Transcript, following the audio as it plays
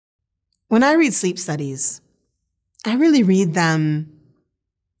When I read sleep studies, I really read them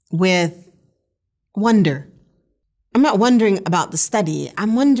with wonder. I'm not wondering about the study.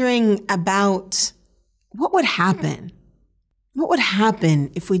 I'm wondering about what would happen. What would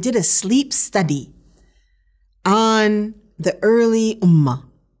happen if we did a sleep study on the early ummah,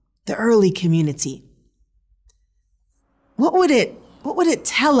 the early community? What would it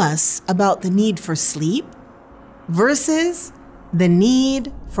tell us about the need for sleep versus the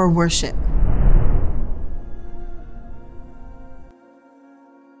need for worship?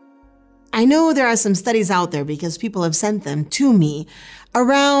 I know there are some studies out there because people have sent them to me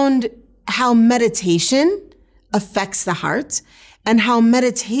around how meditation affects the heart and how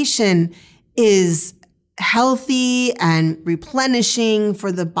meditation is healthy and replenishing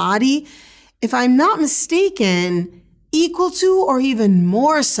for the body. If I'm not mistaken, equal to or even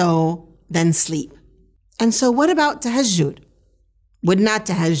more so than sleep. And so what about tahajjud? Would not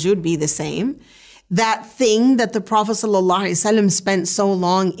tahajjud be the same? That thing that the Prophet ﷺ spent so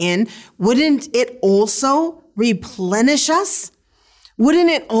long in, wouldn't it also replenish us? Wouldn't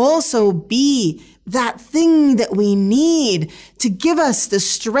it also be that thing that we need to give us the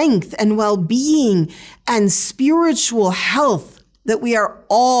strength and well-being and spiritual health that we are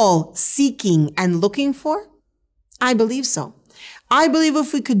all seeking and looking for? I believe so. I believe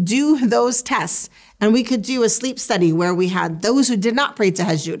if we could do those tests and we could do a sleep study where we had those who did not pray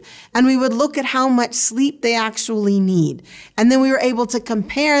tahajjud and we would look at how much sleep they actually need. And then we were able to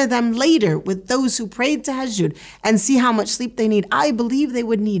compare them later with those who prayed tahajjud and see how much sleep they need. I believe they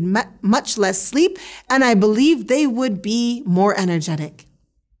would need much less sleep, and I believe they would be more energetic.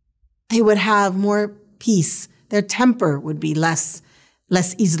 They would have more peace. Their temper would be less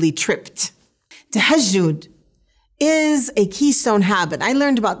easily tripped. Tahajjud is a keystone habit. I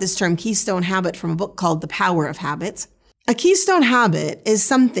learned about this term keystone habit from a book called The Power of Habit. A keystone habit is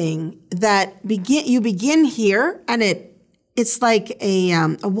something that you begin here, and it's like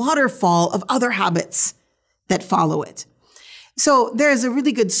a waterfall of other habits that follow it. So there's a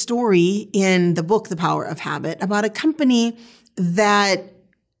really good story in the book The Power of Habit about a company that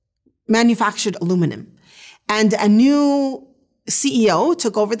manufactured aluminum, and a new CEO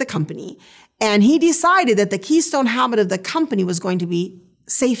took over the company. And he decided that the keystone habit of the company was going to be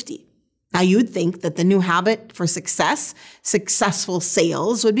safety. Now, you'd think that the new habit for successful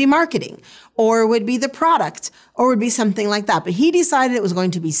sales would be marketing, or would be the product, or would be something like that. But he decided it was going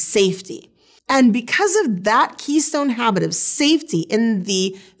to be safety. And because of that keystone habit of safety in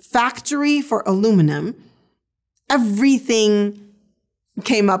the factory for aluminum, everything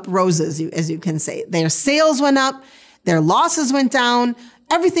came up roses, as you can say. Their sales went up, their losses went down.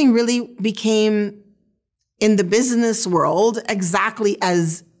 Everything really became, in the business world, exactly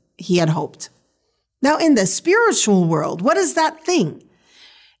as he had hoped. Now, in the spiritual world, what is that thing?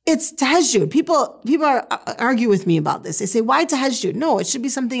 It's tahajjud. People argue with me about this. They say, why tahajjud? No, it should be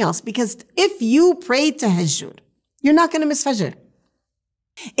something else. Because if you pray tahajjud, you're not going to miss fajr.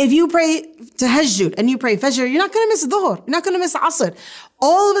 If you pray tahajjud and you pray fajr, you're not going to miss dhuhr. You're not going to miss asr.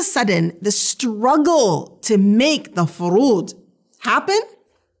 All of a sudden, the struggle to make the furud happen,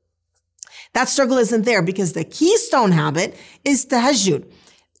 that struggle isn't there, because the keystone habit is tahajjud.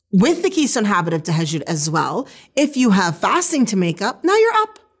 With the keystone habit of tahajjud as well, if you have fasting to make up, now you're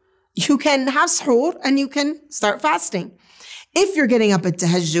up. You can have suhoor and you can start fasting. If you're getting up at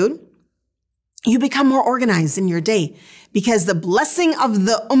tahajjud, you become more organized in your day, because the blessing of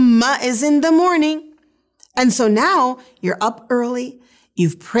the ummah is in the morning. And so now you're up early,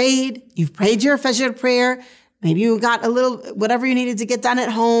 you've prayed your fajr prayer. Maybe you got a little, whatever you needed to get done at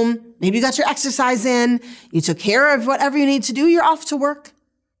home. Maybe you got your exercise in. You took care of whatever you need to do. You're off to work.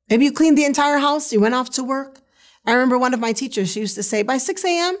 Maybe you cleaned the entire house. You went off to work. I remember one of my teachers, she used to say, by 6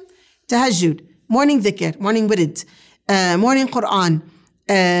 a.m., tahajjud, morning dhikr, morning wirid, morning Quran,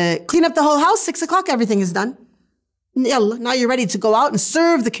 clean up the whole house. 6 o'clock, everything is done. Yalla, now you're ready to go out and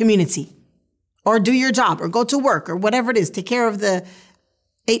serve the community, or do your job, or go to work, or whatever it is. Take care of the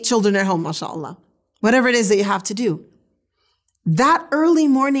 8 children at home, mashallah. Whatever it is that you have to do. That early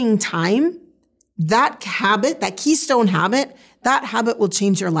morning time, that habit, that keystone habit, that habit will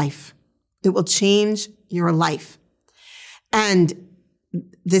change your life. It will change your life. And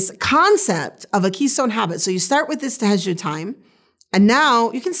this concept of a keystone habit, so you start with this tahajjud time, and now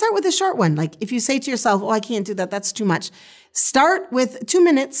you can start with a short one. Like if you say to yourself, oh, I can't do that, that's too much. Start with 2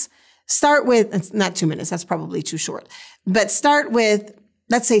 minutes. Start with, it's not 2 minutes, that's probably too short. But start with,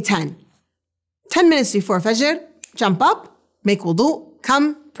 let's say 10. 10 minutes before fajr, jump up, make wudu,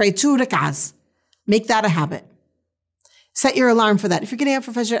 come, pray 2 rak'ahs. Make that a habit. Set your alarm for that. If you're getting up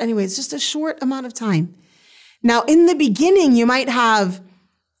for fajr anyway, it's just a short amount of time. Now, in the beginning, you might have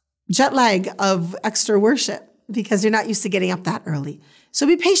jet lag of extra worship because you're not used to getting up that early. So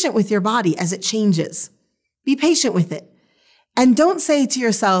be patient with your body as it changes. Be patient with it. And don't say to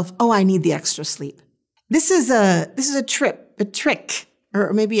yourself, oh, I need the extra sleep. This is a trick,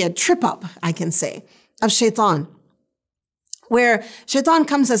 or maybe a trip up, I can say, of shaitan, where shaitan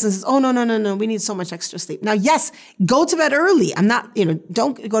comes to us and says, oh, no, we need so much extra sleep. Now, yes, go to bed early.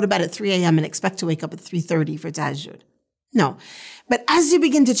 Don't go to bed at 3 a.m. and expect to wake up at 3:30 for tahajjud. No. But as you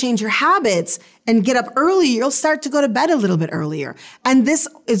begin to change your habits and get up early, you'll start to go to bed a little bit earlier. And this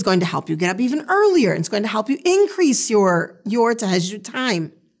is going to help you get up even earlier. It's going to help you increase your tahajjud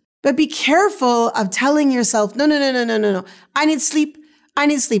time. But be careful of telling yourself, no. I need sleep.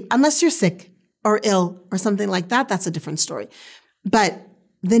 Unless you're sick or ill or something like that, that's a different story. But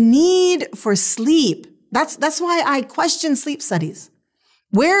the need for sleep, that's why I question sleep studies.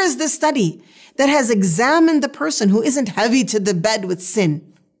 Where is this study that has examined the person who isn't heavy to the bed with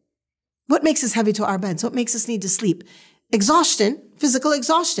sin? What makes us heavy to our beds? What makes us need to sleep? Exhaustion, physical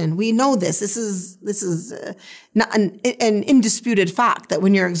exhaustion. We know this. This is not an indisputed fact that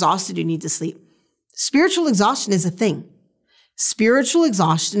when you're exhausted, you need to sleep. Spiritual exhaustion is a thing. Spiritual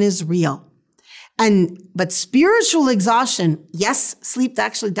exhaustion is real. But spiritual exhaustion, yes, sleep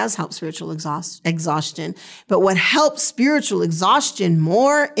actually does help spiritual exhaustion. But what helps spiritual exhaustion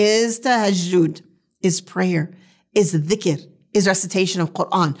more is tahajjud, is prayer, is dhikr, is recitation of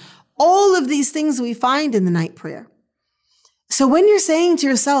Quran. All of these things we find in the night prayer. So when you're saying to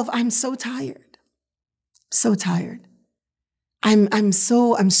yourself, I'm so tired, I'm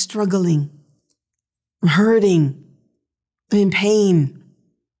struggling, I'm hurting, I'm in pain,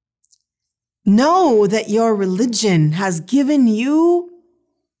 know that your religion has given you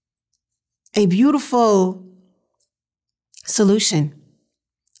a beautiful solution,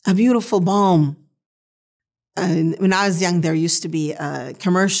 a beautiful balm. When I was young, there used to be a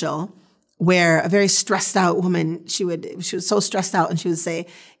commercial where a very stressed out woman, she was so stressed out and she would say,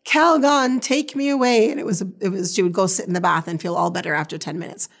 Calgon, take me away. And she would go sit in the bath and feel all better after 10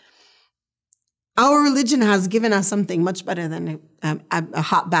 minutes. Our religion has given us something much better than a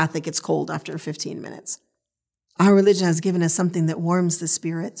hot bath that gets cold after 15 minutes. Our religion has given us something that warms the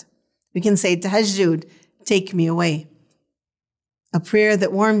spirit. We can say, tahajjud, take me away. A prayer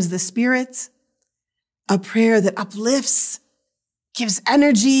that warms the spirit, a prayer that uplifts, gives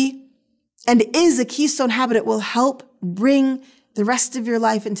energy, and is a keystone habit. It will help bring the rest of your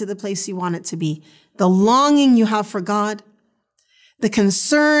life into the place you want it to be. The longing you have for God, the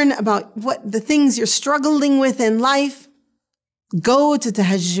concern about what the things you're struggling with in life, go to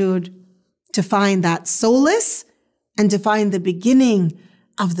tahajjud to find that solace and to find the beginning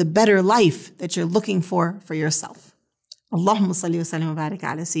of the better life that you're looking for yourself. Allahumma salli wa sallim wa barik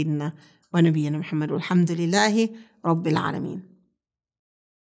ala sayyidina wa nabiyyina Muhammad walhamdulillahi rabbil alameen.